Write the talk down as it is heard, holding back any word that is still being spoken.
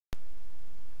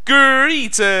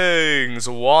Greetings,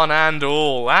 one and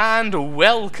all, and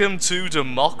welcome to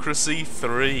Democracy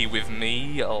 3 with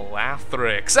me,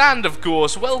 Lathrix, and of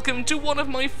course, welcome to one of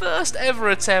my first ever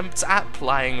attempts at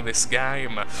playing this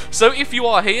game. So if you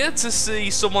are here to see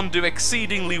someone do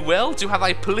exceedingly well, to have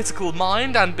a political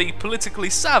mind and be politically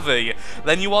savvy,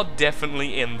 then you are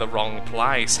definitely in the wrong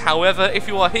place. However, if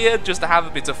you are here just to have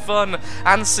a bit of fun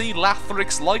and see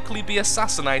Lathrix likely be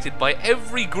assassinated by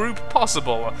every group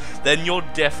possible, then you're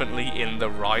definitely in the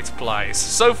right place.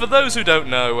 So for those who don't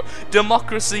know,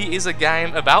 Democracy is a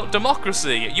game about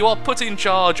democracy. You are put in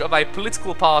charge of a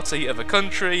political party of a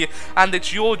country, and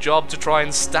it's your job to try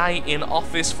and stay in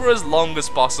office for as long as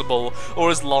possible, or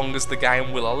as long as the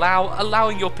game will allow,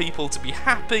 allowing your people to be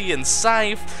happy and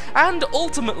safe, and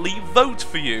ultimately vote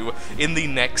for you in the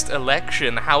next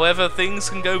election. However,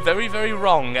 things can go very, very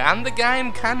wrong, and the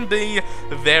game can be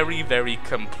very, very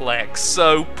complex,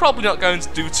 so probably not going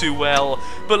to do too well,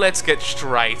 but let's get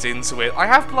straight into it. I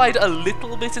have played a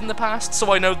little bit in the past,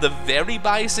 so I know the very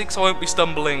basics. I won't be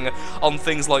stumbling on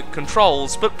things like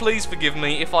controls, but please forgive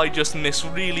me if I just miss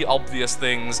really obvious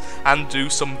things and do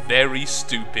some very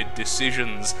stupid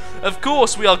decisions. Of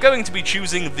course, we are going to be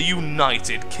choosing the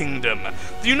United Kingdom.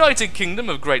 The United Kingdom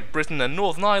of Great Britain and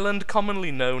Northern Ireland,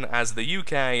 commonly known as the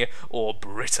UK or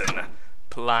Britain.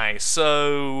 Play.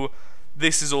 So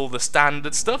this is all the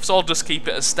standard stuff, so I'll just keep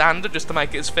it as standard just to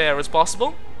make it as fair as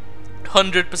possible.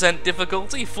 100%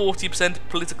 difficulty, 40%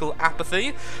 political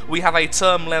apathy. We have a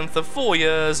term length of 4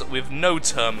 years with no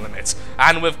term limit.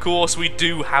 And of course we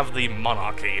do have the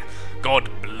monarchy. God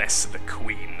bless the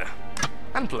Queen.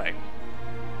 And play.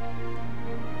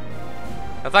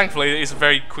 And thankfully it's a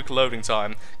very quick loading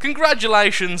time.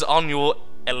 Congratulations on your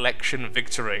election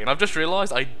victory. And I've just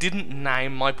realised I didn't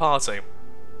name my party.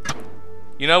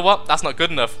 You know what? That's not good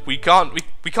enough. We can't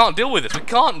deal with this. We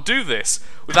can't do this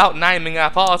without naming our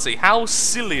party. How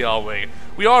silly are we?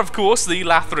 We are, of course, the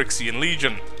Lathrixian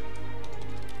Legion.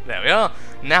 There we are.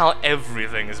 Now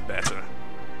everything is better.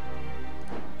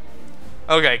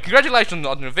 Okay, congratulations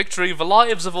on your victory. The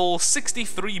lives of all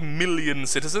 63 million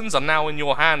citizens are now in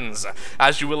your hands.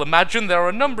 As you will imagine, there are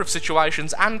a number of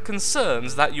situations and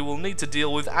concerns that you will need to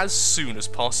deal with as soon as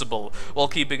possible, while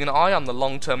keeping an eye on the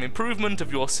long-term improvement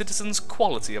of your citizens'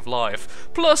 quality of life.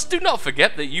 Plus, do not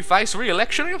forget that you face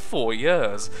re-election in 4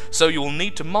 years, so you will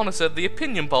need to monitor the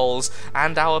opinion polls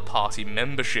and our party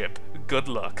membership. Good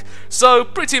luck. So,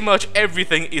 pretty much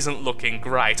everything isn't looking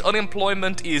great.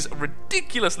 Unemployment is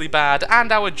ridiculously bad,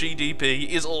 and our GDP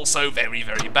is also very,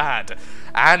 very bad.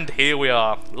 And here we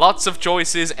are. Lots of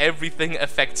choices, everything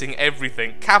affecting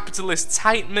everything. Capitalists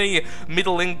hate me,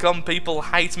 middle-income people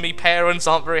hate me, parents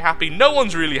aren't very happy, no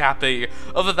one's really happy,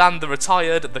 other than the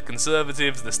retired, the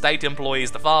conservatives, the state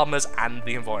employees, the farmers, and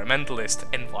the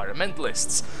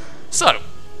environmentalists. So,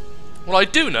 what I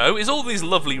do know is all these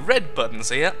lovely red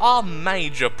buttons here are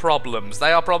major problems.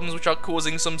 They are problems which are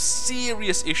causing some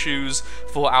serious issues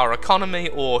for our economy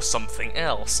or something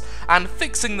else, and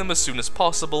fixing them as soon as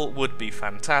possible would be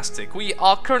fantastic. We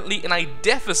are currently in a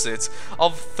deficit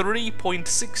of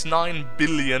 3.69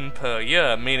 billion per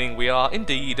year, meaning we are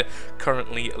indeed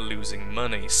currently losing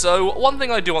money. So one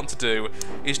thing I do want to do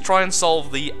is try and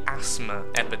solve the asthma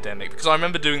epidemic, because I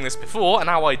remember doing this before, and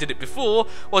how I did it before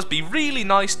was be really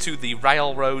nice to the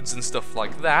railroads and stuff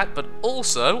like that, but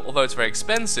also, although it's very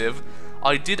expensive,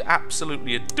 I did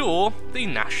absolutely adore the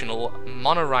national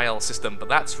monorail system, but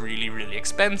that's really, really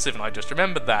expensive, and I just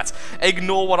remembered that.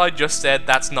 Ignore what I just said,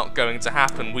 that's not going to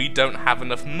happen. We don't have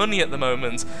enough money at the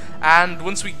moment, and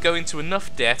once we go into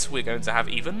enough debt, we're going to have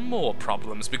even more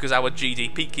problems, because our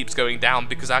GDP keeps going down,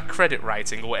 because our credit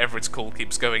rating, or whatever it's called,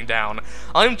 keeps going down.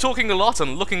 I'm talking a lot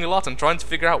and looking a lot and trying to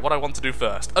figure out what I want to do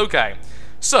first. Okay.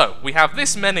 So, we have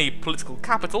this many political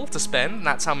capital to spend, and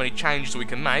that's how many changes we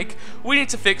can make. We need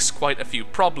to fix quite a few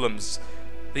problems.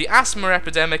 The asthma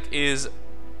epidemic is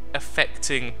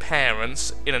affecting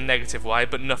parents in a negative way,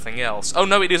 but nothing else. Oh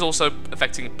no, it is also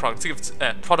affecting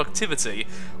productivity,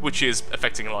 which is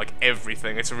affecting like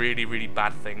everything. It's a really, really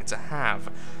bad thing to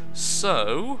have.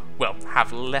 So, well,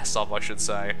 have less of, I should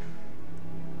say.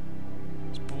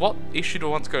 What issue do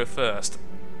I want to go first?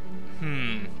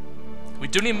 We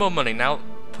do need more money. Now,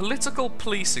 political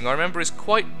policing, I remember, is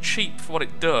quite cheap for what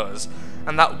it does,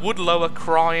 and that would lower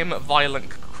crime,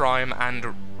 violent crime,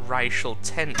 and racial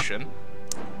tension,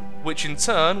 which in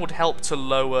turn would help to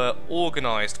lower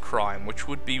organised crime, which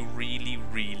would be really,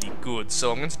 really good.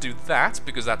 So I'm going to do that,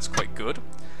 because that's quite good.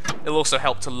 It'll also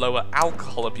help to lower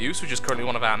alcohol abuse, which is currently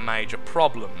one of our major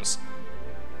problems.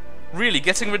 Really,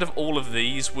 getting rid of all of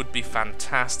these would be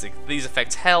fantastic. These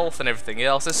affect health and everything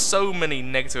else. There's so many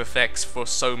negative effects for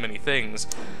so many things.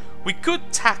 We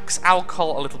could tax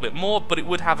alcohol a little bit more, but it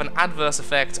would have an adverse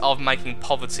effect of making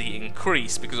poverty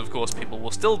increase, because of course people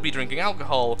will still be drinking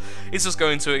alcohol. It's just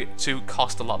going to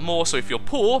cost a lot more, so if you're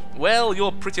poor, well,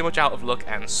 you're pretty much out of luck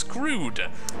and screwed.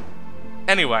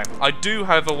 Anyway, I do,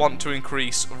 however, want to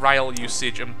increase rail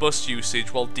usage and bus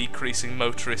usage while decreasing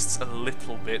motorists a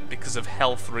little bit because of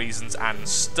health reasons and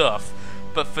stuff.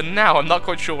 But for now, I'm not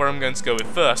quite sure where I'm going to go with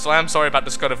first, so I am sorry about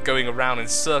just kind of going around in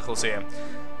circles here.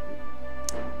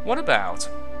 What about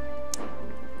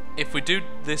if we do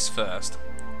this first?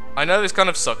 I know this kind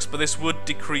of sucks, but this would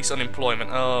decrease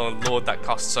unemployment. Oh lord, that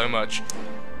costs so much.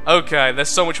 Okay, there's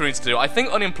so much we need to do. I think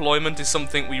unemployment is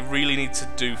something we really need to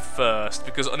do first,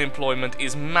 because unemployment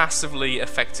is massively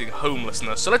affecting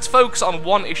homelessness. So let's focus on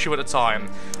one issue at a time.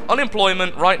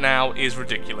 Unemployment right now is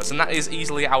ridiculous, and that is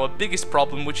easily our biggest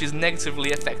problem, which is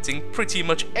negatively affecting pretty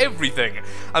much everything.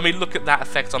 I mean, look at that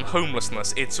effect on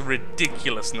homelessness. It's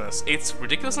ridiculousness. It's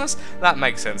ridiculousness? That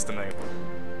makes sense to me.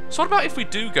 So what about if we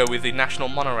do go with the national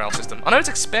monorail system? I know it's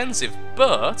expensive,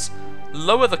 but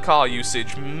lower the car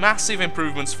usage, massive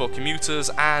improvements for commuters,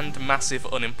 and massive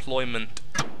unemployment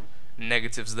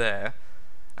negatives there.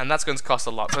 And that's going to cost a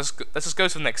lot. Let's just go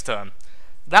to the next turn.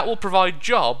 That will provide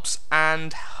jobs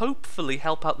and hopefully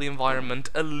help out the environment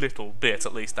a little bit.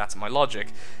 At least that's my logic.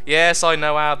 Yes, I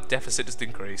know our deficit has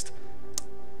increased.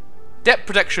 Debt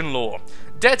protection law.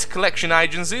 Debt collection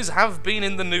agencies have been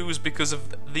in the news because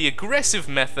of the aggressive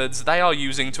methods they are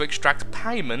using to extract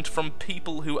payment from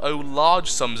people who owe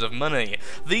large sums of money.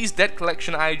 These debt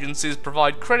collection agencies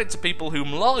provide credit to people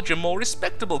whom larger, more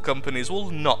respectable companies will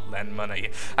not lend money.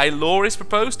 A law is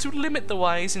proposed to limit the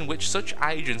ways in which such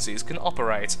agencies can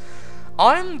operate.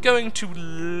 I'm going to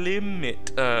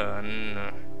limit...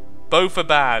 both are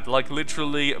bad, like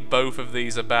literally both of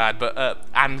these are bad, but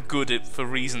and good for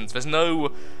reasons. There's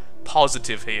no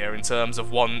positive here in terms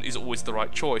of one is always the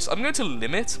right choice. I'm going to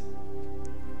limit,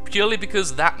 purely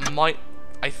because that might,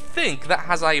 I think that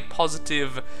has a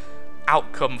positive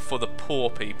outcome for the poor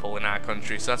people in our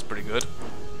country, so that's pretty good.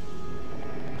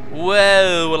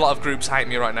 Well, a lot of groups hate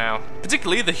me right now,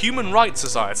 particularly the Human Rights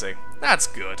Society. That's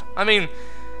good. I mean,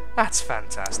 that's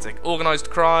fantastic. Organised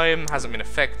crime hasn't been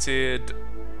affected.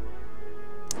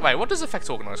 Wait, what does affect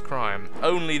organised crime?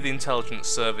 Only the intelligence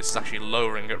service is actually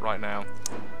lowering it right now.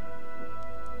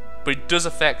 But it does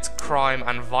affect crime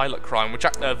and violent crime,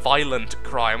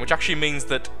 which actually means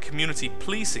that community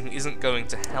policing isn't going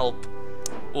to help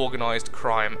organised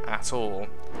crime at all.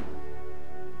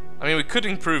 I mean, we could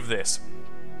improve this.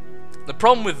 The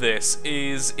problem with this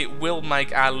is it will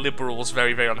make our liberals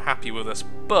very, very unhappy with us,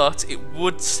 but it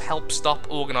would help stop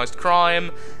organised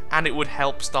crime, and it would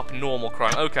help stop normal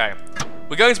crime. Okay.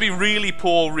 We're going to be really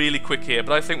poor really quick here,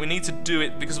 but I think we need to do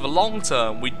it because of the long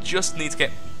term. We just need to get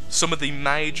some of the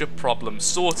major problems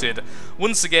sorted.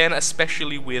 Once again,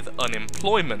 especially with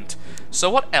unemployment. So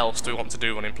what else do we want to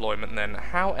do with unemployment then?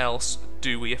 How else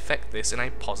do we affect this in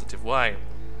a positive way?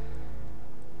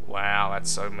 Wow,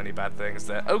 that's so many bad things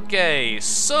there. Okay,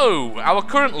 so our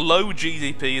current low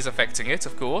GDP is affecting it,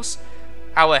 of course.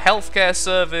 Our healthcare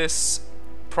service,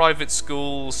 private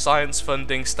schools, science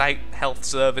funding, state health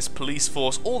service, police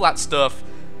force, all that stuff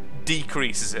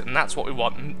decreases it, and that's what we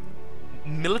want.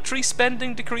 Military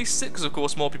spending decreases it, because of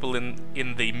course more people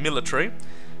in the military.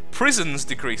 Prisons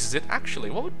decreases it. Actually,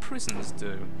 what would prisons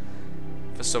do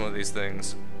for some of these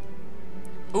things?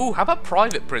 Ooh, how about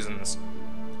private prisons?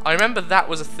 I remember that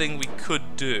was a thing we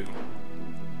could do.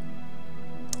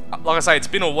 Like I say, it's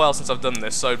been a while since I've done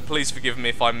this, so please forgive me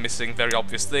if I'm missing very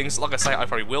obvious things. Like I say, I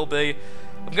probably will be.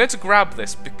 I'm going to grab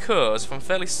this because, if I'm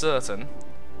fairly certain,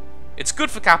 it's good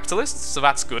for capitalists, so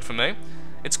that's good for me.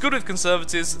 It's good with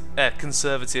conservatives,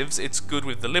 it's good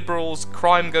with the liberals,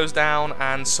 crime goes down,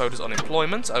 and so does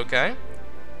unemployment, okay.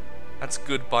 That's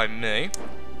good by me.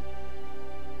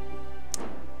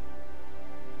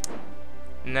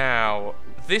 Now,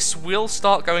 this will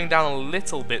start going down a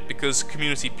little bit because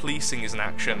community policing is in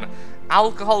action.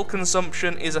 Alcohol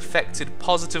consumption is affected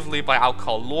positively by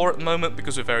alcohol law at the moment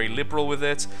because we're very liberal with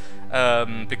it,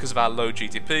 because of our low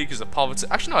GDP, because of poverty.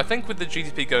 Actually, no, I think with the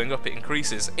GDP going up, it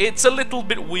increases. It's a little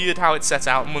bit weird how it's set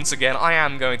out, and once again, I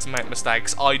am going to make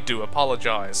mistakes. I do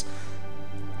apologise.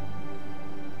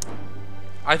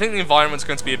 I think the environment's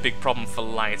going to be a big problem for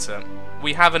later.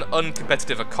 We have an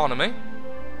uncompetitive economy,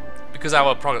 because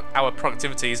our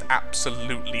productivity is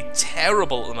absolutely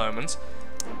terrible at the moment.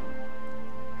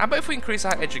 How about if we increase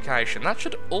our education? That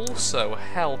should also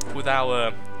help with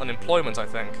our unemployment, I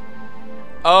think.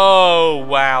 Oh,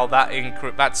 wow,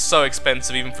 that's so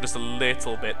expensive even for just a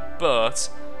little bit, but...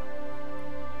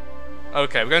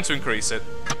 Okay, we're going to increase it.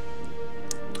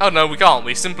 Oh no, we can't.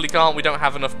 We simply can't. We don't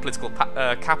have enough political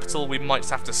capital. We might just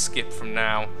have to skip from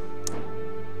now.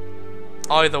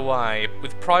 Either way,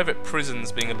 with private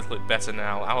prisons being a little bit better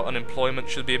now, our unemployment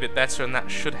should be a bit better, and that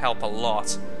should help a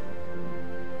lot.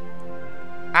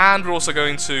 And we're also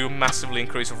going to massively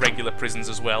increase regular prisons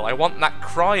as well. I want that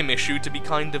crime issue to be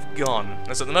kind of gone,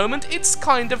 as at the moment, it's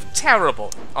kind of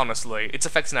terrible, honestly. It's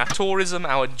affecting our tourism,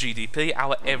 our GDP,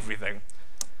 our everything.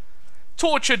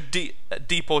 Torture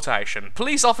deportation.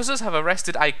 Police officers have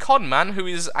arrested a con man who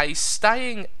is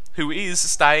staying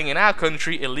in our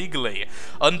country illegally.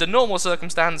 Under normal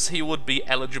circumstances, he would be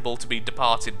eligible to be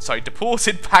deported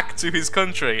back to his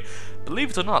country.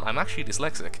 Believe it or not, I'm actually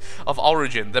dyslexic. Of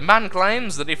origin. The man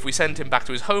claims that if we send him back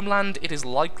to his homeland, it is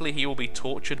likely he will be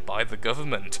tortured by the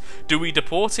government. Do we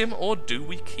deport him or do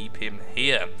we keep him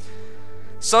here?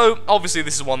 So, obviously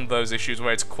this is one of those issues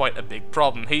where it's quite a big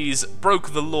problem. He's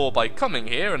broke the law by coming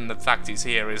here, and the fact he's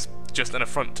here is just an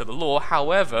affront to the law.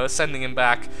 However, sending him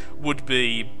back would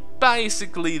be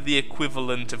basically the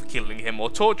equivalent of killing him or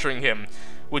torturing him,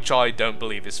 which I don't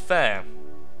believe is fair.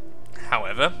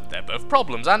 However, they're both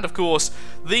problems, and of course,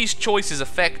 these choices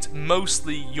affect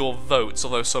mostly your votes,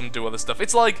 although some do other stuff.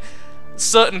 It's like,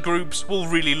 certain groups will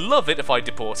really love it if I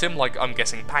deport him, like I'm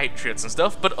guessing patriots and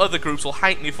stuff, but other groups will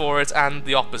hate me for it, and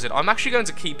the opposite. I'm actually going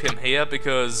to keep him here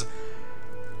because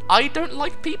I don't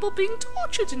like people being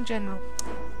tortured in general.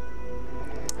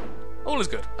 All is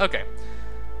good. Okay.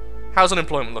 How's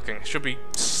unemployment looking? Should be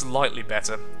slightly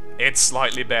better. It's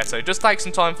slightly better. It just takes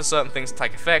some time for certain things to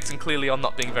take effect, and clearly I'm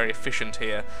not being very efficient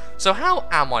here. So how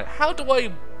am I?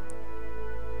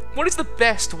 What is the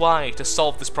best way to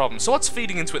solve this problem? So what's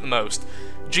feeding into it the most?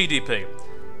 GDP.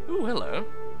 Ooh, hello.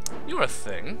 You're a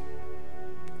thing.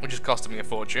 Which is costing me a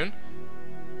fortune.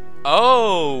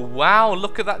 Oh, wow,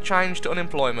 look at that change to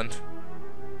unemployment.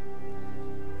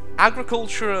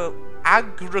 Agriculture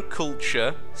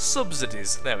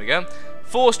subsidies. There we go.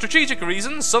 For strategic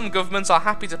reasons, some governments are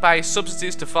happy to pay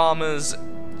subsidies to farmers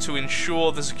to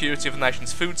ensure the security of the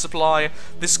nation's food supply.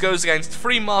 This goes against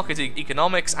free market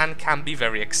economics and can be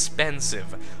very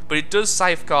expensive, but it does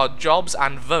safeguard jobs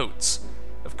and votes.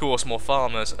 Of course, more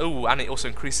farmers. Oh, and it also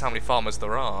increases how many farmers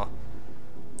there are.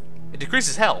 It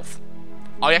decreases health.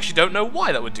 I actually don't know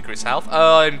why that would decrease health.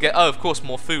 Oh, of course,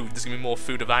 more food. There's going to be more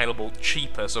food available,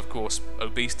 cheaper, so of course,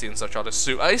 obesity and such. I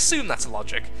assume that's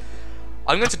logic.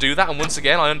 I'm going to do that, and once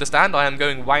again, I understand I am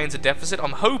going way into deficit.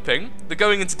 I'm hoping that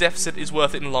going into deficit is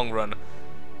worth it in the long run.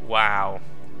 Wow.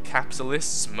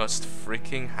 Capitalists must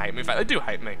freaking hate me. In fact, they do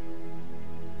hate me.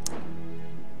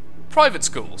 Private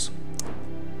schools.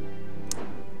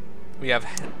 We have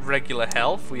regular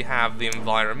health, we have the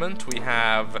environment, we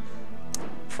have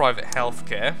private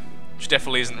healthcare, which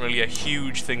definitely isn't really a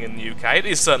huge thing in the UK. It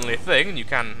is certainly a thing, and you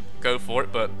can go for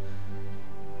it, but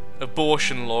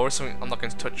abortion law is something I'm not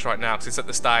going to touch right now because it's at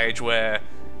the stage where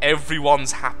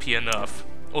everyone's happy enough.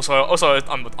 Also,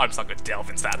 I'm just not going to delve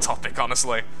into that topic,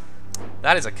 honestly.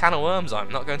 That is a can of worms I'm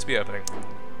not going to be opening.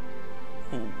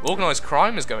 Ooh, organised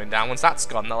crime is going down. Once that's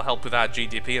gone, that'll help with our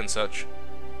GDP and such,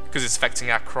 because it's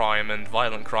affecting our crime and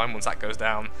violent crime once that goes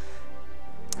down.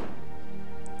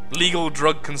 Legal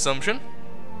drug consumption.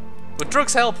 Would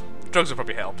drugs help? Drugs would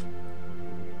probably help.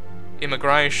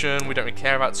 Immigration, we don't really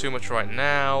care about too much right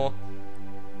now.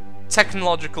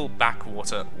 Technological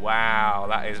backwater. Wow,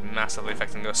 that is massively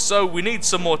affecting us. So we need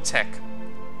some more tech,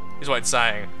 is what it's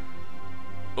saying.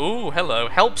 Ooh, hello.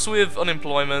 Helps with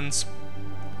unemployment.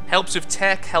 Helps with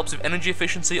tech, helps with energy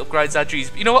efficiency, upgrades our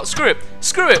Gs. You know what? Screw it.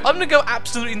 Screw it. I'm gonna go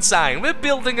absolutely insane. We're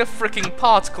building a freaking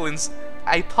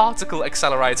particle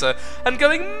accelerator and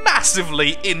going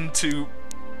massively into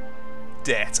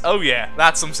debt. Oh yeah,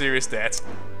 that's some serious debt.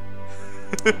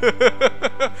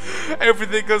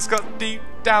 Everything has got deep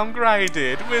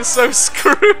downgraded. We're so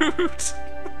screwed.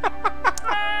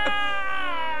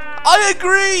 I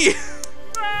agree.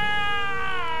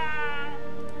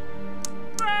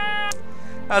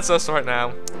 That's us right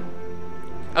now.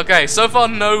 Okay, so far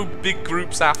no big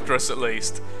groups after us at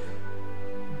least.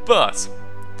 But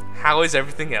how is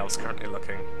everything else currently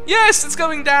looking? Yes, it's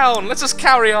going down. Let's just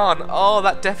carry on. Oh,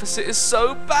 that deficit is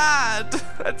so bad.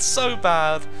 That's so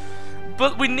bad.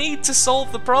 But we need to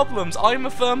solve the problems. I'm a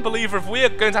firm believer if we're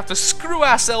going to have to screw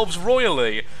ourselves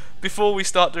royally before we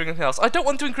start doing anything else. I don't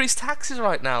want to increase taxes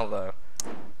right now, though.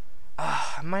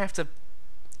 I may have to...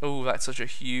 Oh, that's such a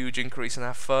huge increase in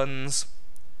our funds.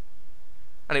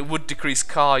 And it would decrease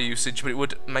car usage, but it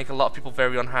would make a lot of people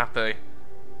very unhappy.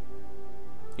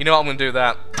 You know what, I'm going to do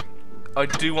that. I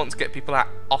do want to get people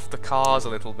off the cars a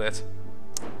little bit.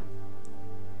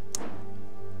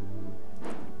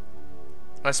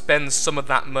 I spend some of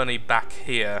that money back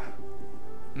here.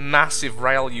 Massive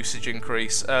rail usage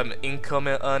increase, income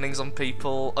earnings on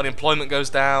people, unemployment goes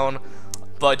down,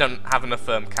 but I don't have enough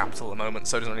capital at the moment,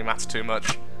 so it doesn't really matter too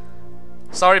much.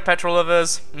 Sorry, petrol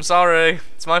lovers. I'm sorry.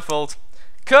 It's my fault.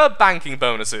 Curb banking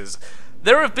bonuses.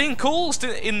 There have been calls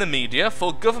in the media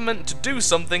for government to do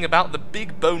something about the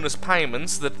big bonus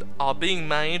payments that are being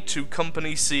made to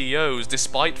company CEOs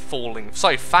despite falling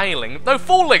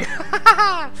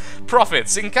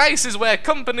profits in cases where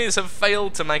companies have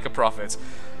failed to make a profit.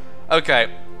 Okay,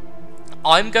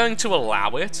 I'm going to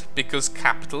allow it because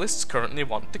capitalists currently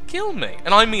want to kill me.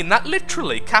 And I mean that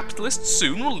literally. Capitalists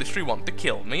soon will literally want to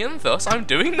kill me, and thus I'm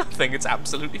doing nothing. It's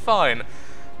absolutely fine.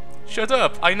 Shut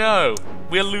up, I know.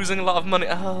 We're losing a lot of money.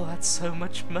 Oh, that's so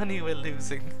much money we're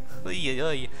losing.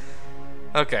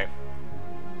 Okay.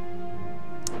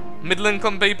 Middle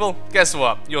income people, guess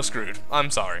what? You're screwed. I'm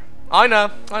sorry. I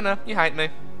know, you hate me.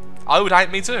 I would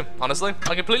hate me too, honestly.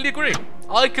 I completely agree.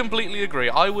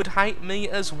 I would hate me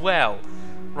as well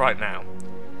right now.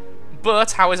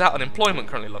 But how is our unemployment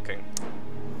currently looking?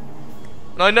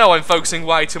 And I know I'm focusing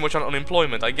way too much on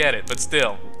unemployment, I get it, but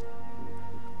still.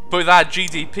 But with our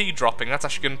GDP dropping, that's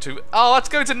actually going to... Oh, that's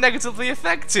going to negatively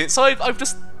affect it. So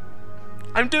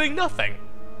I'm doing nothing.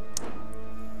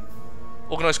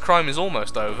 Organised crime is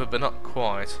almost over, but not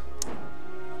quite.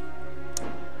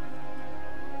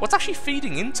 What's actually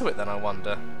feeding into it then, I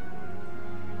wonder?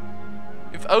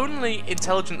 If only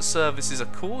intelligence services are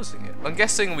causing it. I'm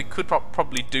guessing we could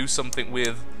probably do something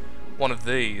with one of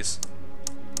these.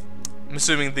 I'm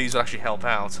assuming these would actually help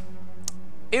out.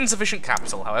 Insufficient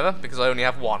capital, however, because I only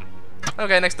have one.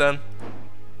 Okay, next turn.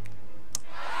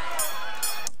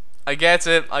 I get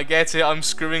it, I'm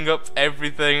screwing up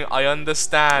everything, I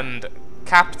understand.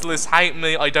 Capitalists hate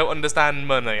me, I don't understand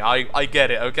money. I get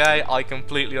it, okay? I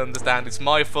completely understand, it's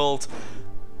my fault.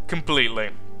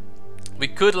 Completely. We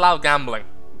could allow gambling.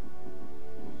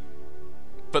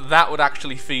 But that would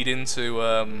actually feed into,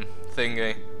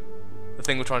 thingy. The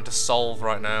thing we're trying to solve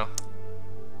right now.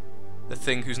 The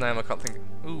thing whose name I can't think of.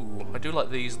 Ooh, I do like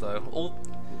these though.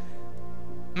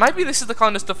 Maybe this is the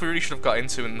kind of stuff we really should have got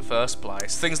into in the first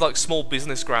place. Things like small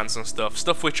business grants and stuff.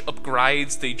 Stuff which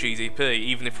upgrades the GDP,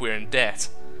 even if we're in debt.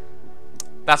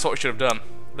 That's what we should have done.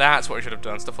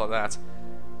 Stuff like that.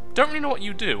 Don't really know what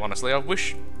you do, honestly. I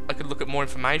wish I could look at more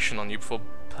information on you before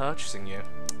purchasing you.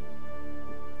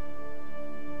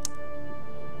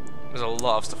 There's a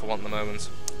lot of stuff I want at the moment.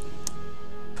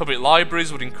 Public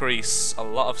libraries would increase a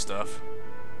lot of stuff,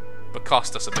 but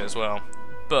cost us a bit as well.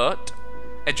 But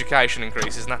education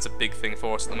increases, and that's a big thing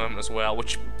for us at the moment as well,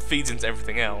 which feeds into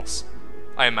everything else.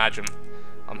 I imagine.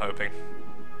 I'm hoping.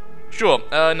 Sure.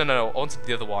 No. I wanted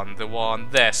the other one. The one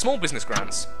there. Small business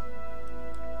grants.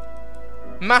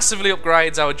 Massively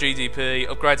upgrades our GDP,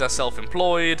 upgrades our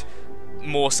self-employed.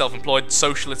 More self-employed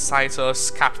socialists hate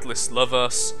us, capitalists love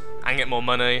us, and get more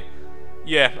money.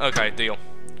 Yeah, okay, deal.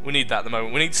 We need that at the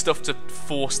moment. We need stuff to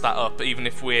force that up, even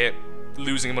if we're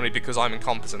losing money because I'm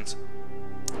incompetent.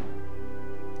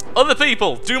 Other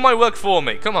people, do my work for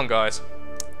me. Come on, guys.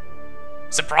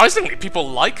 Surprisingly, people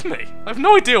like me. I have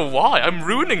no idea why. I'm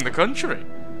ruining the country.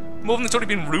 More than it's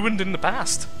already been ruined in the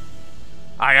past.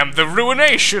 I am the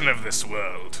ruination of this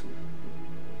world.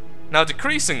 Now,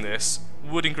 decreasing this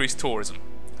would increase tourism.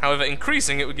 However,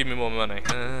 increasing it would give me more money.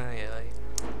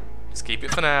 Just keep it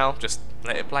for now. Just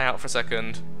let it play out for a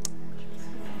second.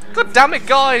 God damn it,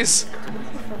 guys!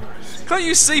 Can't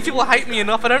you see people hate me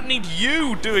enough? I don't need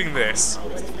you doing this.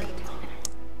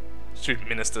 Student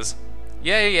ministers.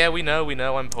 Yeah, we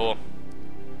know, I'm poor.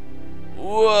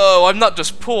 Whoa, I'm not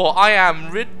just poor, I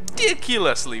am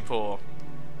ridiculously poor.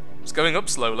 It's going up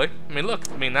slowly. I mean, look,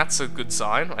 that's a good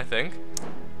sign, I think.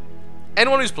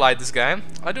 Anyone who's played this game,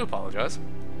 I do apologise.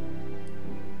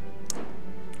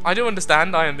 I do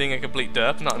understand I am being a complete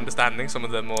derp, not understanding some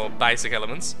of the more basic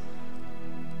elements.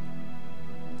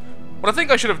 What I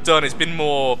think I should have done is been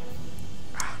more...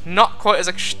 not quite as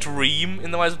extreme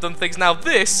in the ways I've done things. Now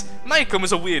this may come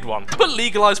as a weird one, but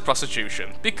legalise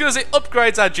prostitution, because it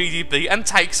upgrades our GDP and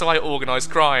takes away organised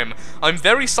crime. I'm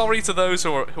very sorry to those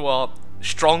who are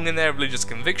strong in their religious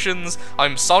convictions,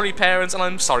 I'm sorry parents, and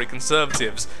I'm sorry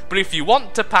conservatives, but if you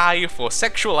want to pay for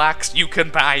sexual acts, you can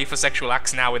pay for sexual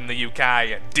acts now in the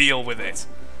UK. Deal with it.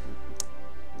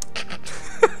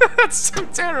 That's so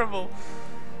terrible.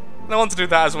 And I want to do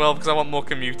that as well because I want more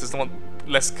commuters, I want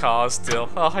less cars still.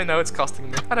 Oh, I know it's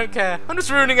costing me. I don't care. I'm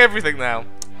just ruining everything now.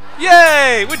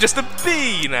 Yay! We're just a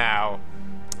bee now.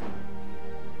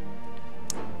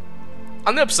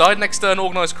 On the upside, next turn,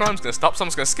 organised crime's going to stop, so I'm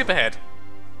just going to skip ahead.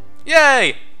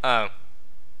 Yay! Oh.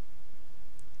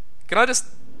 Can I just...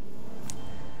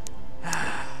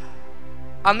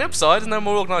 On the upside, there's no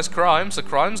more organised crime, so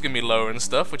crime's going to be lower and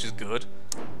stuff, which is good.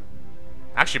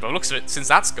 Actually, by the looks of it, since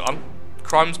that's gone,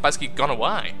 crime's basically gone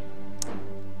away.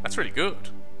 That's really good.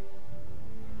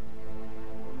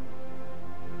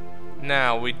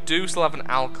 Now, we do still have an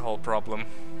alcohol problem.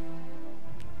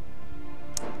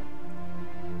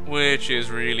 Which is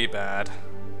really bad,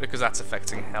 because that's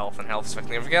affecting health, and health's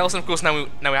affecting everything else. And of course, now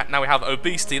we have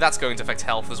obesity. That's going to affect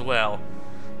health as well,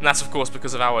 and that's of course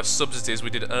because of our subsidies we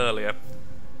did earlier.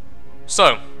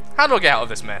 So, how do I get out of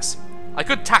this mess? I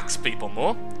could tax people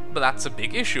more, but that's a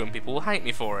big issue, and people will hate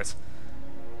me for it.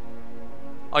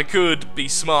 I could be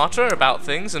smarter about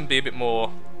things and be a bit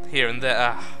more here and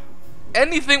there.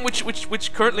 Anything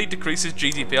which currently decreases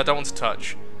GDP, I don't want to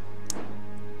touch.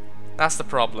 That's the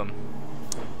problem.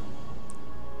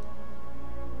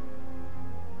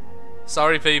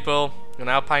 Sorry, people. You're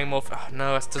now paying more for... Oh,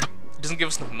 no, it doesn't give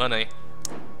us enough money.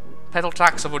 Petrol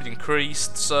tax I've already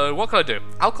increased, so what can I do?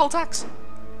 Alcohol tax?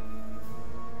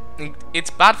 It's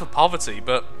bad for poverty,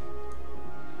 but...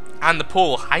 And the poor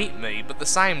will hate me, but at the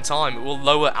same time, it will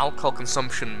lower alcohol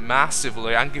consumption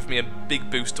massively and give me a big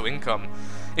boost to income.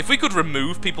 If we could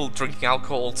remove people drinking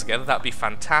alcohol altogether, that'd be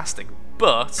fantastic.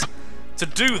 But... to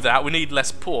do that, we need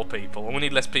less poor people, and we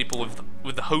need less people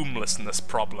with the homelessness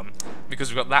problem, because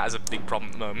we've got that as a big problem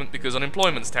at the moment, because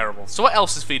unemployment's terrible. So what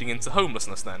else is feeding into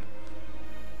homelessness then?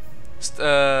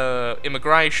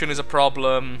 Immigration is a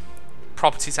problem,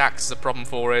 property tax is a problem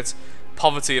for it,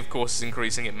 poverty of course is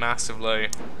increasing it massively.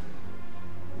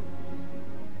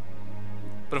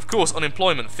 But of course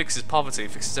unemployment fixes poverty,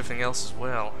 fixes everything else as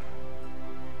well.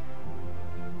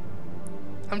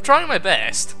 I'm trying my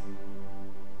best.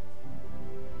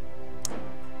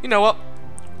 You know what?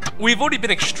 We've already been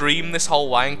extreme this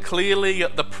whole way, and clearly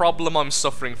the problem I'm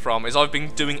suffering from is I've been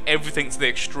doing everything to the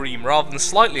extreme. Rather than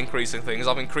slightly increasing things,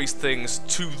 I've increased things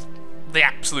to the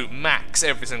absolute max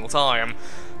every single time.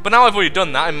 But now I've already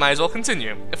done that, I may as well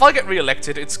continue. If I get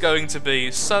re-elected, it's going to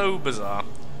be so bizarre.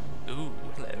 Ooh,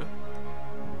 hello.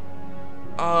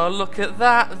 Oh, look at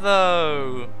that,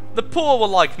 though. The poor will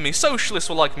like me, socialists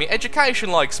will like me, education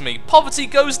likes me, poverty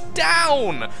goes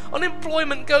down,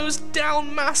 unemployment goes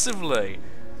down massively.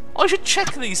 I should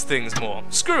check these things more.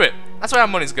 Screw it, that's where our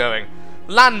money's going.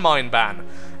 Landmine ban.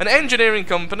 An engineering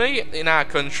company in our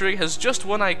country has just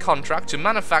won a contract to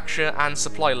manufacture and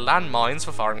supply landmines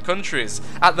for foreign countries.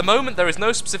 At the moment, there is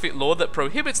no specific law that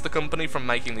prohibits the company from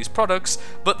making these products,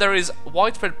 but there is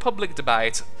widespread public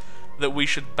debate that we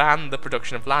should ban the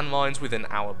production of landmines within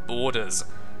our borders.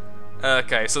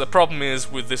 Okay, so the problem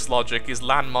is with this logic is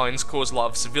landmines cause a lot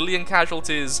of civilian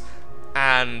casualties,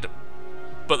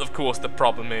 but of course the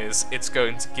problem is it's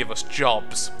going to give us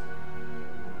jobs.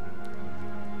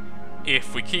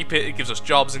 If we keep it, it gives us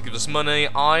jobs and gives us money.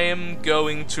 I am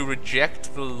going to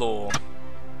reject the law.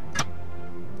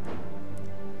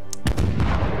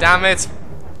 Damn it!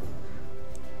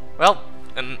 Well,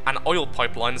 an oil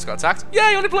pipeline has got attacked.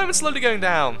 Yay, unemployment's slowly going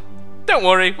down. Don't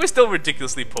worry, we're still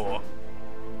ridiculously poor.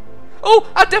 Oh,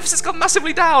 our deficit's gone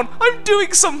massively down! I'm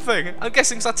doing something! I'm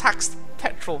guessing because I taxed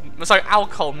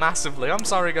alcohol massively. I'm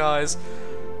sorry, guys.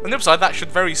 On the upside, that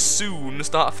should very soon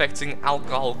start affecting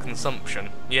alcohol consumption.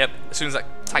 Yep, as soon as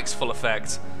that takes full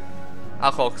effect,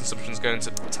 alcohol consumption is going to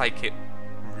take it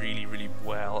really, really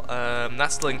well.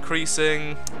 That's still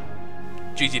increasing.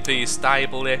 GDP is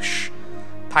stable-ish.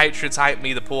 Patriots hate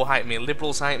me, the poor hate me,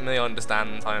 liberals hate me. I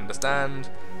understand.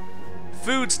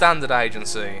 Food Standard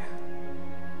Agency.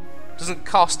 Doesn't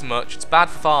cost much, it's bad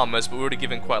for farmers, but we're already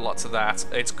giving quite a lot to that.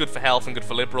 It's good for health and good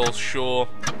for liberals, sure.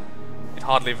 It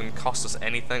hardly even costs us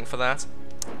anything for that.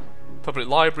 Public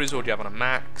libraries already have on a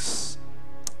max.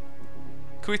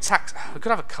 Could we tax... We could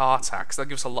have a car tax, that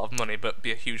gives us a lot of money, but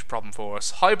be a huge problem for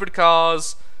us. Hybrid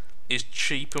cars is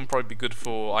cheap and probably be good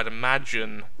for, I'd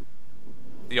imagine,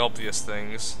 the obvious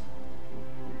things.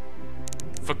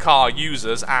 For car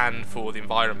users and for the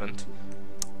environment.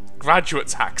 Graduate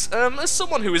tax. As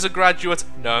someone who is a graduate,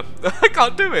 no, I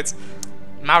can't do it.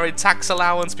 Married tax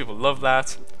allowance, people love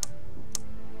that.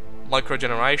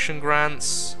 Microgeneration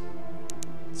grants.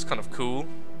 It's kind of cool.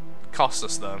 Costs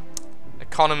us though.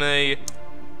 Economy.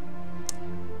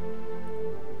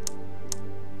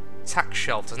 Tax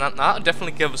shelters. Now, that would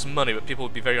definitely give us money, but people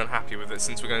would be very unhappy with it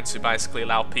since we're going to basically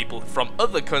allow people from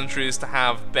other countries to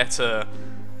have better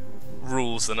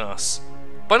rules than us.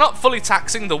 By not fully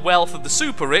taxing the wealth of the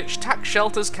super rich, tax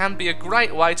shelters can be a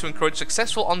great way to encourage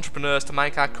successful entrepreneurs to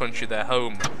make our country their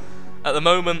home. At the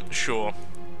moment, sure.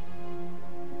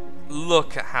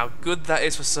 Look at how good that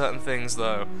is for certain things,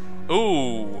 though.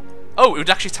 Ooh. Oh, it would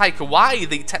actually take away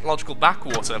the technological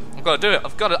backwater. I've got to do it.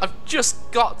 I've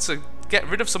just got to get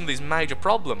rid of some of these major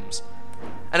problems.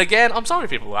 And again, I'm sorry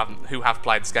people who have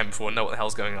played this game before and know what the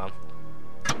hell's going on.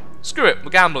 Screw it,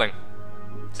 we're gambling.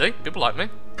 See, people like me.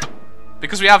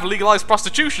 Because we have legalised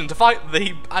prostitution to fight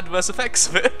the adverse effects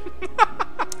of it.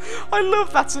 I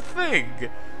love that's a thing.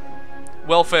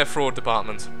 Welfare Fraud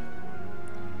Department.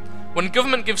 When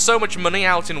government gives so much money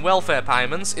out in welfare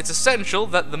payments, it's essential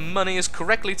that the money is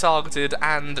correctly targeted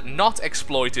and not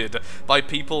exploited by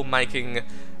people making,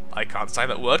 I can't say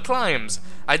that word, claims.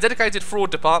 A dedicated fraud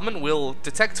department will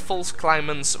detect false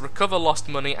claimants, recover lost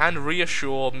money, and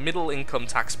reassure middle-income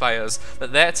taxpayers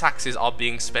that their taxes are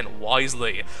being spent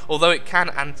wisely, although it can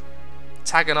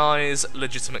antagonise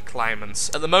legitimate claimants.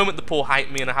 At the moment, the poor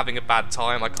hate me and are having a bad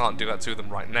time. I can't do that to them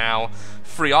right now.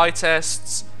 Free eye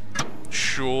tests.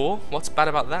 Sure, what's bad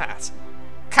about that?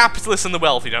 Capitalists and the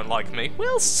wealthy don't like me.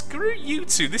 Well, screw you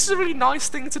two. This is a really nice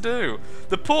thing to do.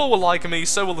 The poor will like me,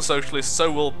 so will the socialists,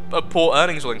 so will poor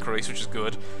earnings will increase, which is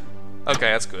good. Okay,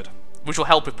 that's good. Which will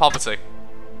help with poverty.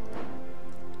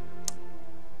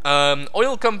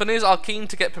 Oil companies are keen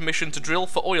to get permission to drill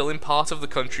for oil in part of the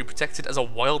country protected as a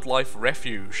wildlife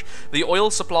refuge. The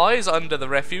oil supplies under the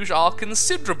refuge are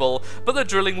considerable, but the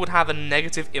drilling would have a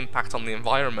negative impact on the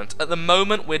environment. At the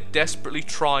moment, we're desperately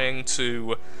trying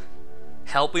to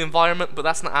help the environment, but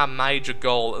that's not our major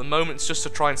goal. At the moment, it's just to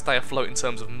try and stay afloat in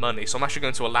terms of money. So I'm actually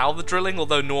going to allow the drilling,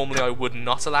 although normally I would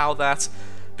not allow that,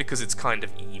 because it's kind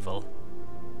of evil.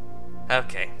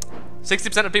 Okay.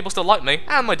 60% of people still like me,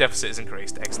 and my deficit is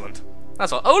increased. Excellent.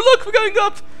 That's all. Oh, look, we're going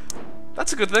up!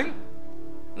 That's a good thing.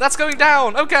 That's going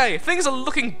down. Okay, things are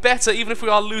looking better, even if we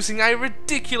are losing a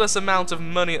ridiculous amount of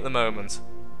money at the moment.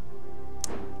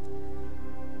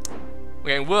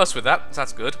 We're getting worse with that, so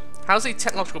that's good. How's the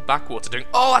technological backwater doing?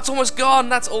 Oh, that's almost gone!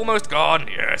 That's almost gone,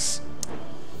 yes!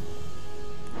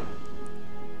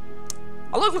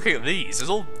 I like looking at these. There's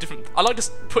all different... I like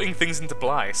just putting things into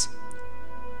place.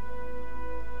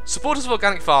 Supporters of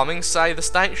organic farming say the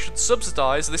state should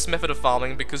subsidise this method of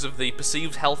farming because of the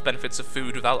perceived health benefits of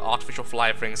food without artificial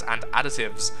flavourings and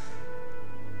additives.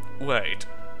 Wait.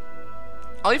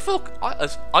 I fork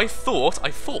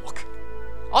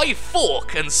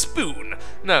and spoon.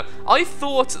 No, I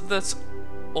thought that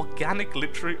organic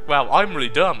literally... Well, I'm really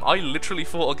dumb. I literally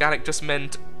thought organic just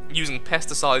meant using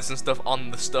pesticides and stuff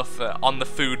on the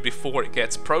food before it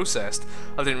gets processed.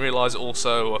 I didn't realise it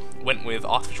also went with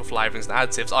artificial flavourings and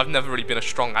additives. I've never really been a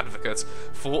strong advocate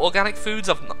for organic foods.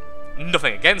 I've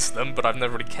nothing against them, but I've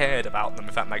never really cared about them,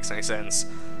 if that makes any sense.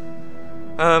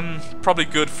 Probably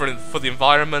good for the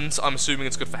environment. I'm assuming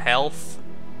it's good for health.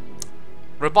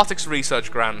 Robotics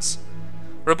research grants.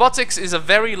 Robotics is a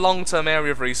very long-term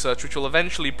area of research which will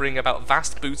eventually bring about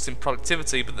vast boosts in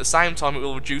productivity, but at the same time it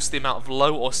will reduce the amount of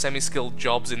low or semi-skilled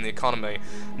jobs in the economy.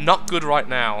 Not good right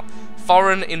now.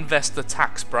 Foreign investor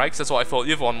tax breaks, that's what I thought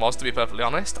the other one was, to be perfectly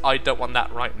honest. I don't want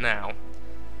that right now.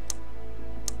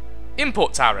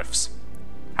 Import tariffs.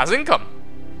 Has income.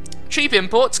 Cheap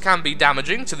imports can be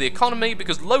damaging to the economy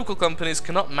because local companies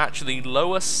cannot match the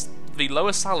lower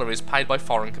salaries paid by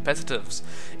foreign competitors.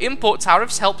 Import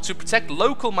tariffs help to protect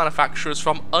local manufacturers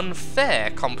from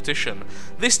unfair competition.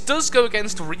 This does go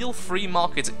against real free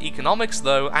market economics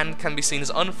though, and can be seen as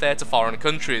unfair to foreign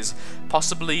countries,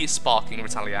 possibly sparking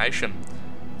retaliation.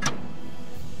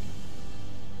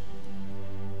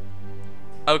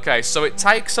 Okay, so it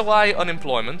takes away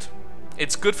unemployment.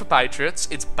 It's good for patriots,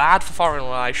 it's bad for foreign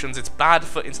relations, it's bad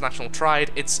for international trade,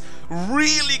 it's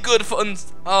really good for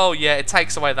oh yeah, it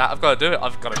takes away that. I've got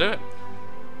to do it.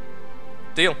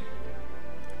 Deal.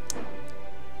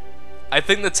 I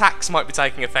think the tax might be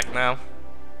taking effect now.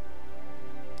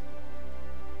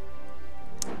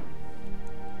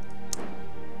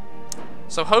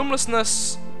 So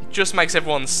homelessness just makes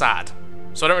everyone sad.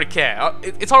 So I don't really care.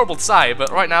 It's horrible to say, but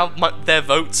right now, their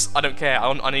votes, I don't care.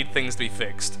 I need things to be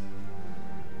fixed.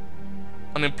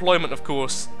 Unemployment, of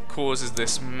course, causes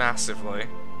this massively.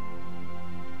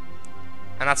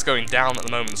 And that's going down at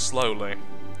the moment slowly.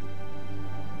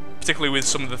 Particularly with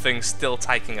some of the things still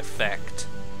taking effect.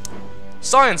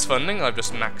 Science funding, I've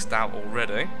just maxed out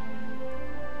already.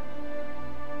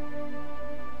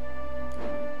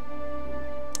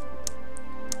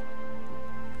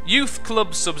 Youth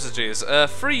club subsidies.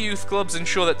 Free youth clubs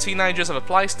ensure that teenagers have a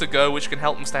place to go which can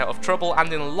help them stay out of trouble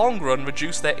and in the long run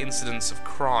reduce their incidence of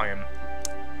crime.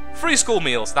 Free school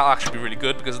meals, that'll actually be really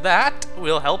good because that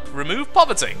will help remove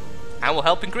poverty and will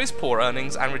help increase poor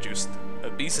earnings and reduce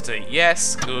obesity.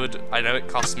 Yes, good, I know it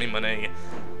costs me money.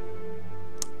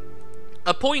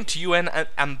 Appoint UN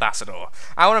ambassador.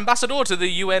 Our ambassador to the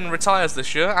UN retires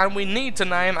this year, and we need to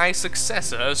name a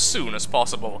successor as soon as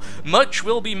possible. Much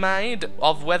will be made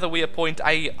of whether we appoint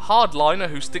a hardliner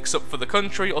who sticks up for the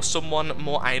country or someone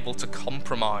more able to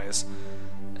compromise.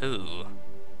 Ooh,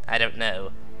 I don't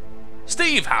know.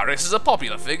 Steve Harris is a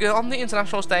popular figure on the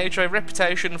international stage, a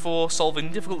reputation for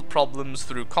solving difficult problems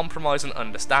through compromise and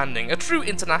understanding. A true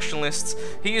internationalist,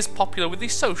 he is popular with the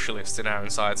socialists in our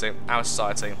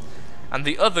society. And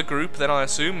the other group, then, I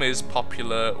assume, is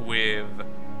popular with...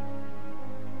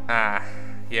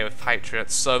 with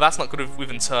patriots. So that's not good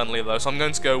with internally, though, so I'm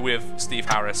going to go with Steve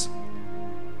Harris.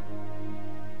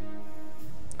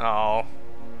 Oh.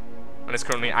 And it's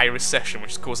currently a recession,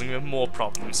 which is causing even more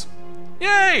problems.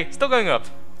 Yay! Still going up.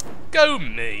 Go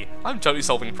me! I'm totally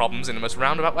solving problems in the most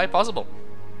roundabout way possible.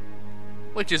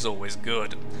 Which is always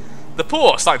good. The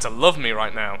poor are starting to love me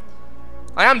right now.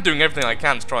 I am doing everything I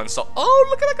can to try and solve... Oh,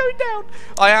 look at that going down!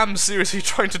 I am seriously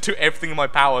trying to do everything in my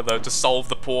power, though, to solve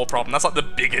the poor problem. That's like the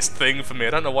biggest thing for me. I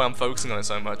don't know why I'm focusing on it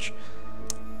so much.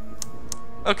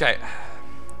 Okay.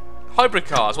 Hybrid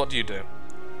cars, what do you do?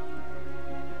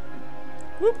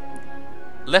 Whoop.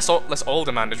 Less oil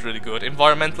demand is really good.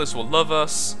 Environmentalists will love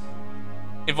us.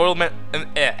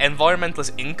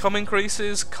 Environmentalist income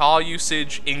increases. Car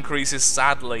usage increases,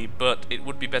 sadly, but it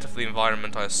would be better for the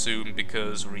environment, I assume,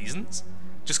 because reasons?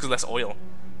 Just because less oil.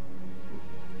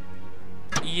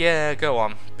 Yeah, go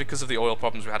on. Because of the oil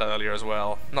problems we had earlier as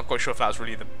well. Not quite sure if that was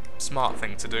really the smart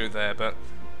thing to do there, but...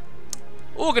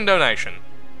 Organ donation.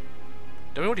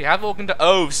 Do we already have organ donation?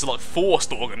 Oh, this is like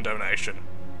forced organ donation.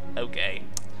 Okay.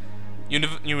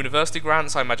 University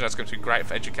grants, I imagine that's going to be great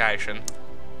for education.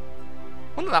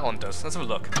 I wonder what that one does. Let's have a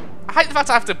look. I hate the fact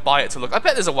I have to buy it to look. I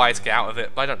bet there's a way to get out of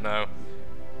it, but I don't know.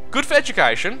 Good for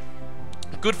education.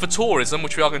 Good for tourism,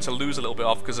 which we are going to lose a little bit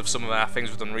of because of some of our things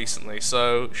we've done recently.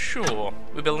 So, sure.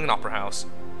 We're building an opera house.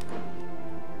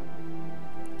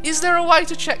 Is there a way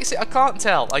to check? You see, I can't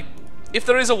tell. If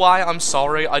there is a way, I'm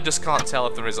sorry. I just can't tell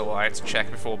if there is a way to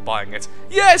check before buying it.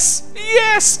 Yes!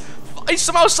 Yes! I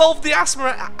somehow solved the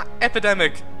asthma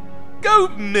epidemic. Go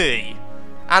me!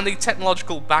 And the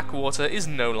technological backwater is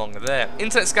no longer there.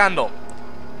 Internet scandal.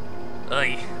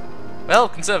 Ugh. Well,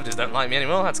 Conservatives don't like me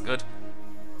anymore, that's good.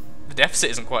 The deficit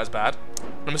isn't quite as bad.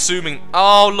 I'm assuming...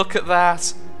 Oh, look at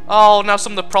that. Oh, now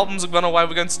some of the problems have gone away.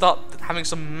 We're going to start having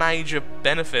some major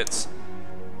benefits.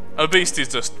 Obesity is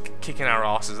just kicking our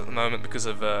asses at the moment because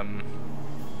of...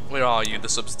 where are you? The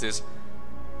subsidies.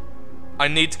 I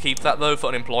need to keep that, though, for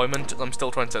unemployment. I'm still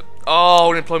trying to...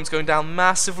 Oh, unemployment's going down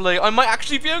massively. I might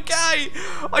actually be okay.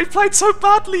 I played so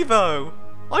badly, though.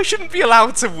 I shouldn't be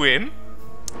allowed to win.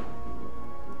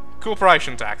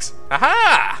 Corporation tax.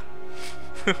 Aha!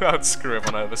 I'd screw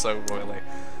everyone over so royally.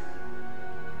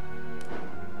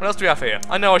 What else do we have here?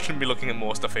 I know I shouldn't be looking at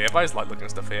more stuff here, but I just like looking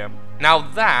at stuff here. Now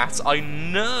that, I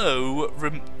know,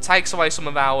 takes away some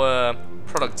of our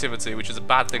productivity, which is a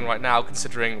bad thing right now,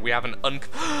 considering we have an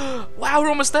wow, we're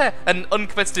almost there! An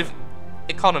uncompetitive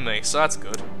economy, so that's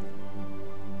good.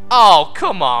 Oh,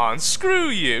 come on, screw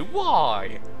you,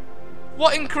 why?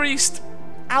 What increased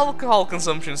alcohol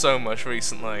consumption so much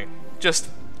recently? Just...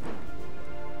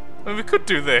 I mean, we could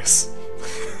do this.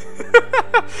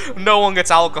 No one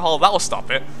gets alcohol, that'll stop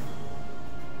it.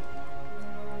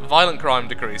 Violent crime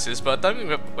decreases, but I don't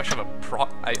think we should have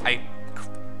a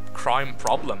crime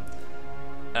problem.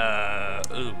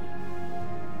 Ooh.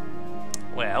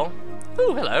 Well.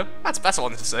 Ooh, hello. That's what I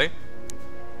wanted to see.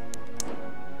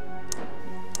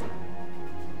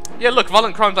 Yeah, look,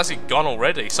 violent crime's actually gone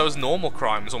already, so is normal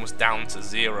crime is almost down to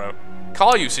 0.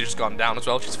 Car usage has gone down as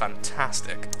well, which is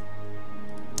fantastic.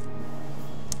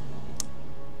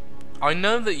 I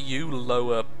know that you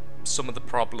lower some of the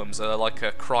problems,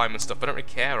 like crime and stuff, but I don't really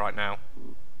care right now.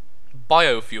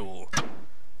 Biofuel.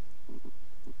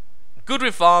 Good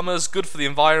with farmers, good for the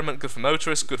environment, good for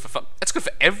motorists, good for... It's good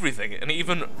for everything, and it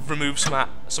even removes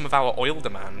some of our oil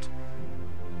demand.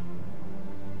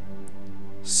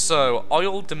 So,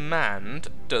 oil demand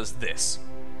does this.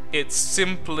 It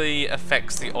simply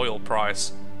affects the oil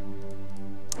price.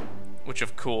 Which,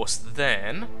 of course,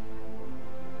 then...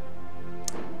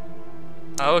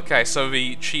 Oh, okay, so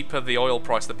the cheaper the oil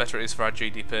price, the better it is for our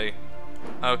GDP.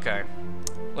 Okay.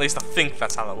 At least I think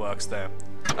that's how that works there.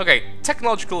 Okay,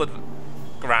 technological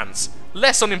grants.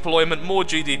 Less unemployment, more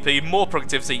GDP, more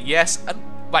productivity, yes. And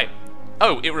wait.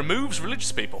 Oh, it removes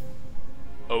religious people.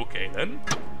 Okay, then.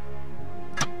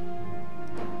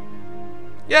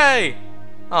 Yay!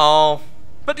 Oh.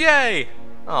 But yay!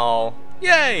 Oh.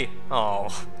 Yay!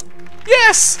 Oh.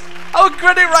 Yes! Our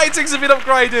credit ratings have been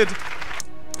upgraded!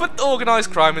 But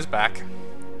organised crime is back.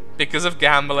 Because of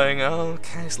gambling.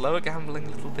 Okay, let's lower gambling a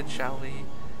little bit, shall we?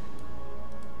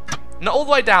 Not all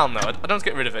the way down, though. I don't want to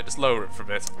get rid of it. Just lower it for a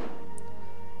bit.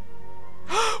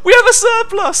 We have a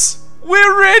surplus!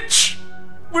 We're rich!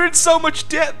 We're in so much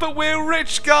debt, but we're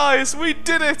rich, guys! We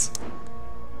did it!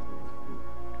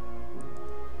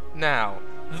 Now,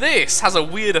 this has a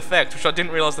weird effect, which I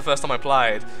didn't realise the first time I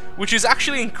played, which is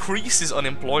actually increases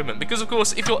unemployment, because of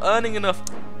course, if you're earning enough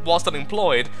whilst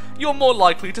unemployed, you're more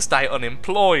likely to stay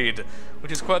unemployed,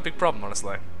 which is quite a big problem,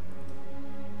 honestly.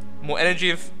 More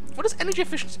energy what does energy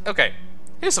efficiency... Okay,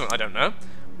 here's something I don't know.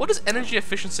 What does energy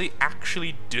efficiency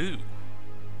actually do?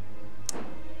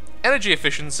 Energy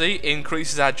efficiency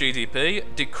increases our GDP,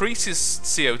 decreases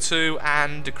CO2,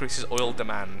 and decreases oil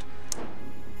demand.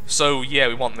 So, yeah,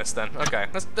 we want this then. Okay,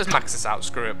 let's max this out,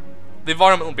 screw it. The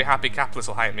environment will be happy, capitalists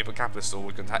will hate me, but capitalists are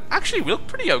always going to hate. Actually, we look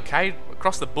pretty okay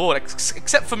across the board,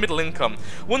 except for middle income.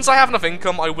 Once I have enough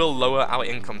income, I will lower our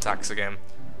income tax again.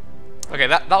 Okay,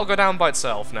 that'll go down by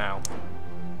itself now.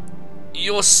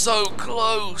 You're so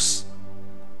close!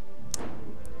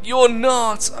 You're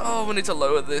not! Oh, we need to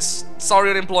lower this. Sorry,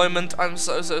 unemployment. I'm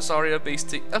so sorry,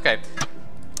 obesity. Okay.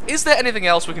 Is there anything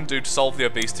else we can do to solve the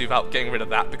obesity without getting rid of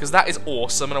that? Because that is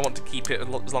awesome and I want to keep it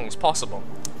as long as possible.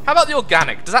 How about the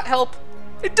organic? Does that help?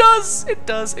 It does! It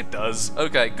does, it does.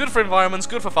 Okay, good for environments,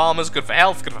 good for farmers, good for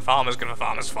health, good for farmers, good for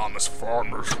farmers,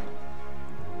 farmers.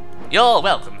 You're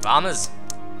welcome, farmers.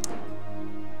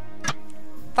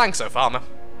 Thanks, farmer.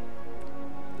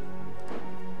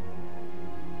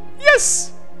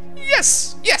 Yes!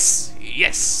 Yes! Yes!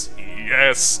 Yes!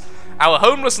 Yes! Our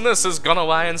homelessness has gone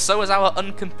away, and so has our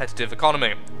uncompetitive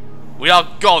economy. We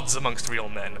are gods amongst real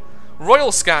men.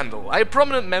 Royal scandal. A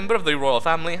prominent member of the royal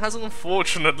family has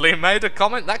unfortunately made a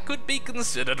comment that could be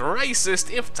considered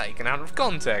racist if taken out of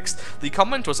context. The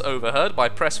comment was overheard by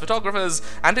press photographers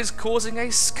and is causing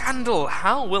a scandal.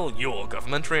 How will your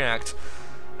government react?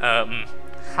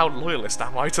 How loyalist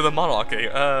am I to the monarchy?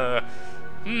 I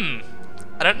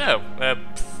don't know.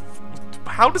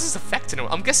 How does this affect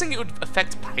anyone? I'm guessing it would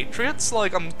affect patriots.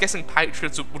 Like, I'm guessing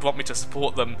patriots would want me to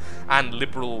support them, and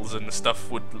liberals and stuff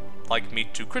would like me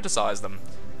to criticize them.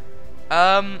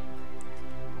 But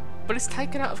it's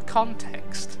taken out of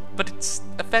context. But it's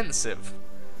offensive,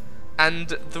 and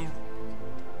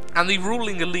the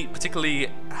ruling elite, particularly.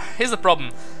 Here's the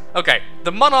problem. Okay,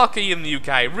 the monarchy in the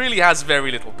UK really has very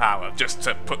little power, just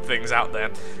to put things out there.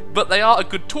 But they are a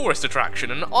good tourist attraction,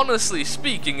 and honestly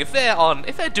speaking, if they're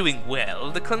doing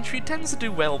well, the country tends to do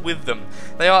well with them.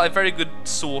 They are a very good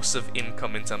source of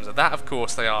income in terms of that. Of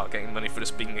course, they are getting money for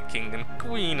just being a king and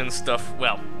queen and stuff.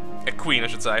 Well, a queen, I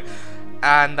should say.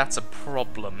 And that's a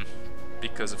problem,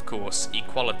 because of course,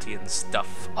 equality and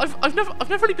stuff. I've never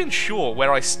really been sure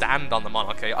where I stand on the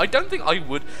monarchy. I don't think I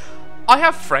would. I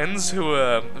have friends who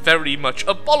are very much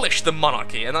abolish the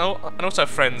monarchy, and I also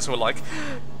have friends who are like,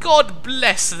 God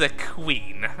bless the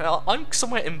Queen. I'm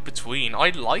somewhere in between. I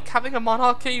like having a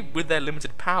monarchy with their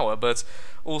limited power, but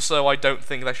also I don't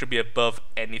think they should be above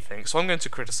anything, so I'm going to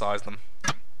criticise them.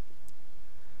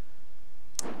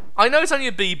 I know it's only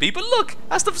a BB, but look,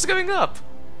 that stuff's going up.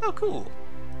 Oh, cool.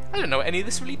 I don't know what any of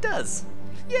this really does.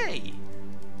 Yay.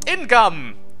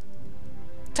 Income.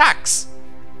 Tax.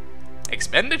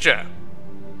 Expenditure.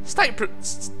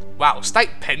 Wow,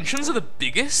 state pensions are the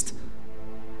biggest?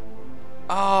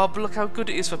 Oh, but look how good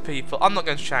it is for people. I'm not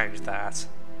going to change that.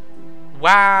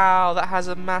 Wow, that has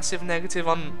a massive negative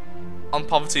on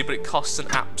poverty, but it costs an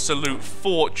absolute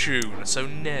fortune, so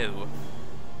no.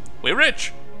 We're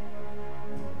rich.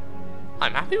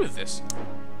 I'm happy with this.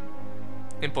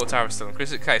 Import tariff still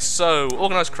increases. Okay, so,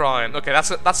 organised crime. Okay, that's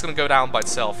going to go down by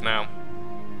itself now.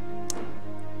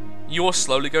 You're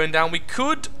slowly going down. We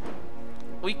could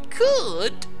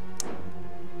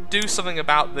do something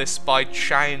about this by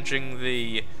changing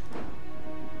the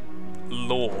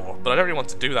law, but I don't really want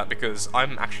to do that because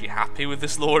I'm actually happy with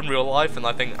this law in real life, and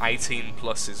I think 18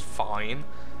 plus is fine.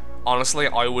 Honestly,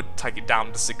 I would take it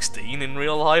down to 16 in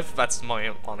real life. That's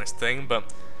my honest thing,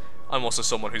 but I'm also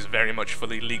someone who's very much for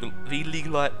the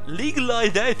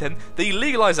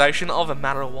legalization of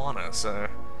marijuana. So,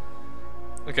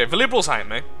 okay, the liberals hate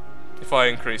me. If I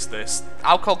increase this,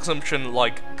 alcohol consumption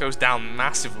goes down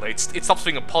massively. It stops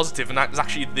being a positive, and that is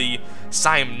actually the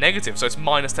same negative. So it's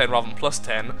 -10 rather than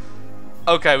 +10.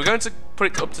 Okay, we're going to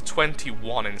put it up to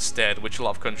 21 instead, which a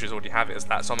lot of countries already have it as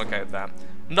that. So I'm okay with that.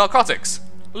 Narcotics,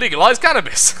 legalize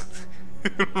cannabis.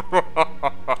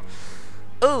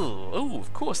 Oh,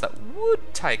 of course that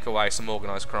would take away some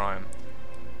organised crime.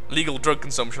 Legal drug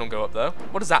consumption will go up though.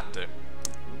 What does that do?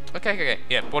 Okay,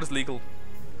 yeah. What is legal?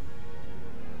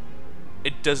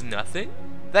 It does nothing?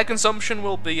 Their consumption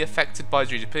will be affected by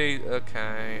GDP.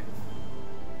 Okay.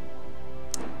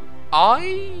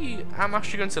 I am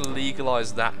actually going to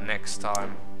legalise that next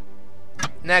time.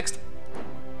 Next.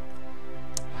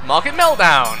 Market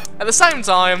meltdown! At the same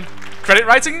time, credit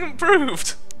rating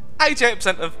improved!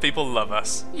 88% of people love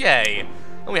us. Yay.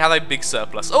 And we have a big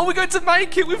surplus. Oh, we're going to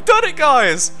make it! We've done it,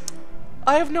 guys!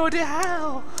 I have no idea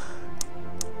how.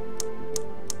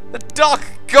 The dark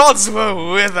gods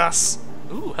were with us!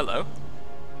 Ooh, hello.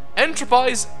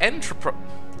 Enterprise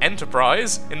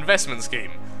Investment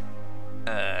Scheme.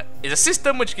 Is a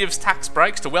system which gives tax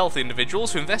breaks to wealthy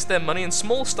individuals who invest their money in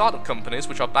small startup companies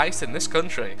which are based in this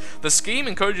country. The scheme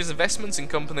encourages investments in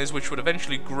companies which would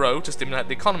eventually grow to stimulate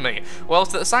the economy,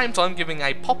 whilst at the same time giving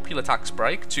a popular tax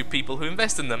break to people who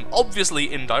invest in them.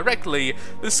 Obviously, indirectly,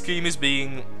 the scheme is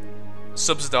being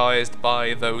subsidised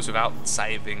by those without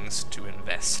savings to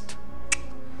invest.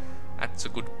 That's a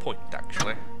good point,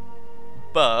 actually.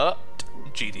 But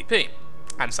GDP.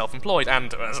 And self-employed,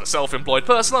 and as a self-employed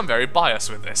person, I'm very biased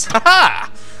with this.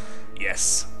 Haha!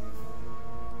 Yes.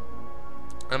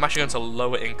 I'm actually going to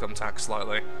lower income tax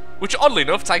slightly, which oddly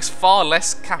enough takes far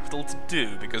less capital to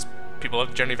do, because people are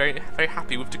generally very, very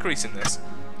happy with decreasing this.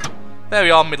 There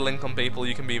we are, middle-income people,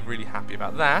 you can be really happy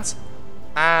about that.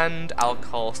 And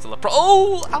alcohol still a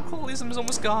oh! Alcoholism is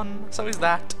almost gone, so is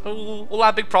that. Oh, all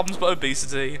our big problems but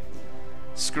obesity.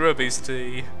 Screw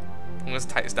obesity. I'm going to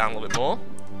take this down a little bit more.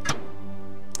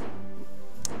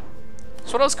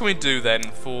 So what else can we do then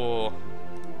for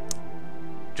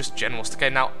just general stuff? Okay,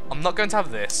 now I'm not going to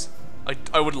have this.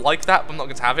 I would like that, but I'm not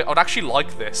going to have it. I would actually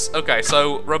like this. Okay,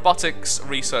 so robotics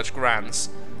research grants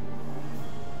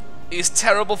is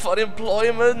terrible for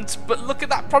unemployment, but look at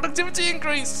that productivity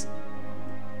increase.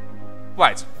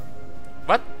 Wait.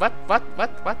 What?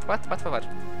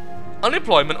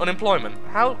 Unemployment.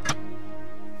 How?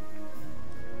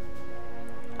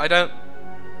 I don't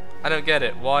get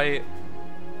it. Why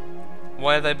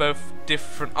are they both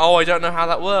different? Oh, I don't know how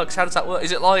that works. How does that work?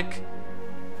 Is it like...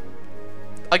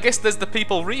 I guess there's the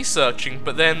people researching,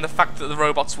 but then the fact that the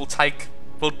robots will take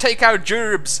our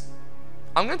jobs.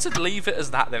 I'm going to leave it as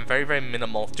that then, very, very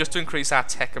minimal, just to increase our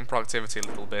tech and productivity a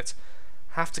little bit.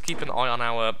 Have to keep an eye on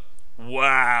our...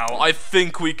 Wow, I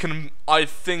think we can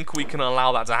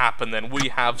allow that to happen then. We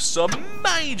have some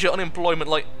major unemployment,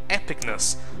 like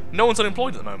epicness. No one's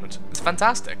unemployed at the moment. It's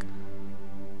fantastic.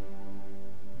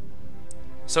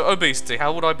 So obesity,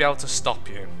 how would I be able to stop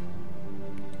you?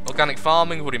 Organic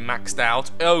farming, already maxed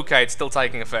out. Okay, it's still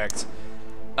taking effect.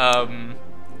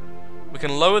 We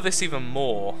can lower this even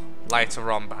more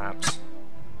later on, perhaps.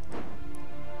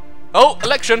 Oh,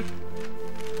 election!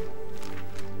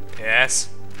 Yes.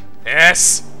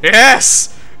 Yes!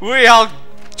 Yes! We are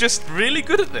just really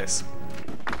good at this.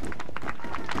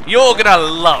 You're gonna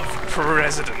love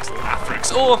President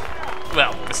Lathrix, or...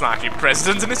 Well, it's not actually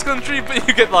president in this country, but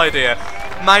you get the idea.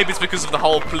 Maybe it's because of the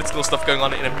whole political stuff going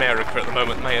on in America at the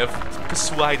moment may have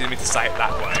persuaded me to say it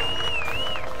that way.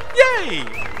 Yay!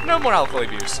 No more alcohol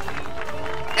abuse.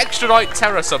 Extradite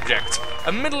terror subject.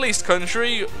 A Middle East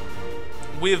country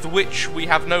with which we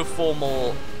have no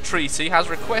formal treaty has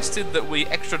requested that we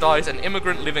extradite an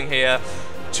immigrant living here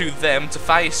to them to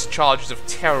face charges of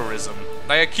terrorism.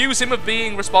 They accuse him of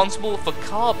being responsible for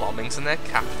car bombings in their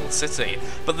capital city,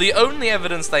 but the only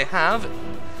evidence they have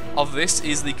of this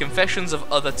is the confessions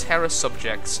of other terror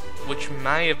subjects, which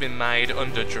may have been made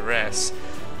under duress.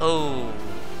 Oh,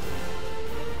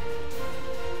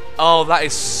 that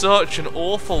is such an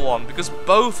awful one, because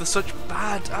both are such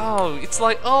bad... Oh, it's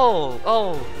like,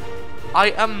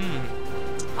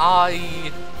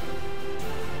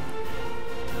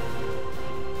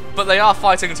 But they are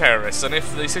fighting terrorists, and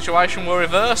if the situation were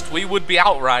reversed, we would be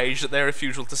outraged at their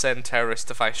refusal to send terrorists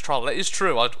to face trial. That is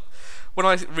true. When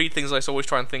I read things, I always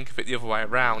try and think of it the other way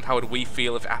around. How would we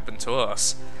feel if it happened to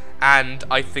us? And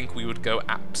I think we would go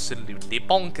absolutely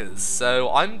bonkers.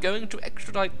 So I'm going to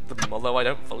extradite them, although I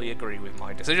don't fully agree with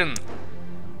my decision.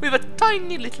 We have a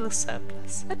tiny little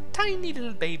surplus. A tiny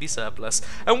little baby surplus.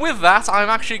 And with that, I'm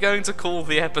actually going to call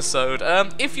the episode.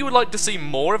 If you would like to see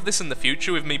more of this in the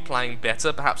future with me playing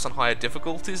better, perhaps on higher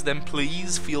difficulties, then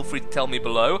please feel free to tell me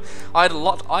below. I had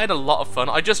a lot of fun.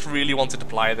 I just really wanted to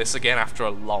play this again after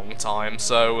a long time.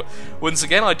 So, once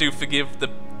again, I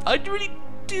really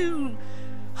do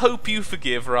hope you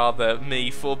forgive, me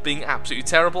for being absolutely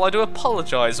terrible. I do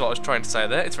apologise what I was trying to say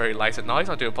there. It's very late at night.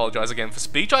 I do apologise again for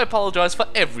speech. I apologise for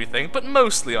everything, but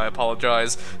mostly I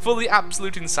apologise for the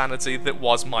absolute insanity that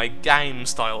was my game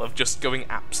style of just going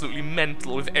absolutely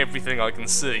mental with everything I can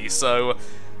see. So,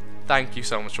 Thank you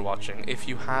so much for watching. If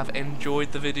you have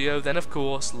enjoyed the video, then of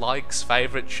course, likes,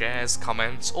 favourites, shares,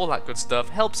 comments, all that good stuff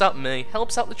helps out me,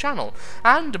 helps out the channel,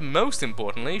 and most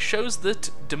importantly, shows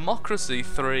that Democracy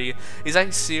 3 is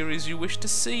a series you wish to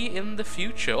see in the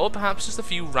future, or perhaps just a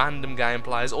few random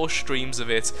gameplays or streams of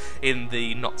it in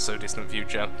the not-so-distant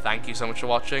future. Thank you so much for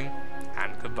watching,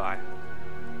 and goodbye.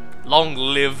 Long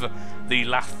live the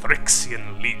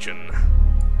Lathrixian Legion.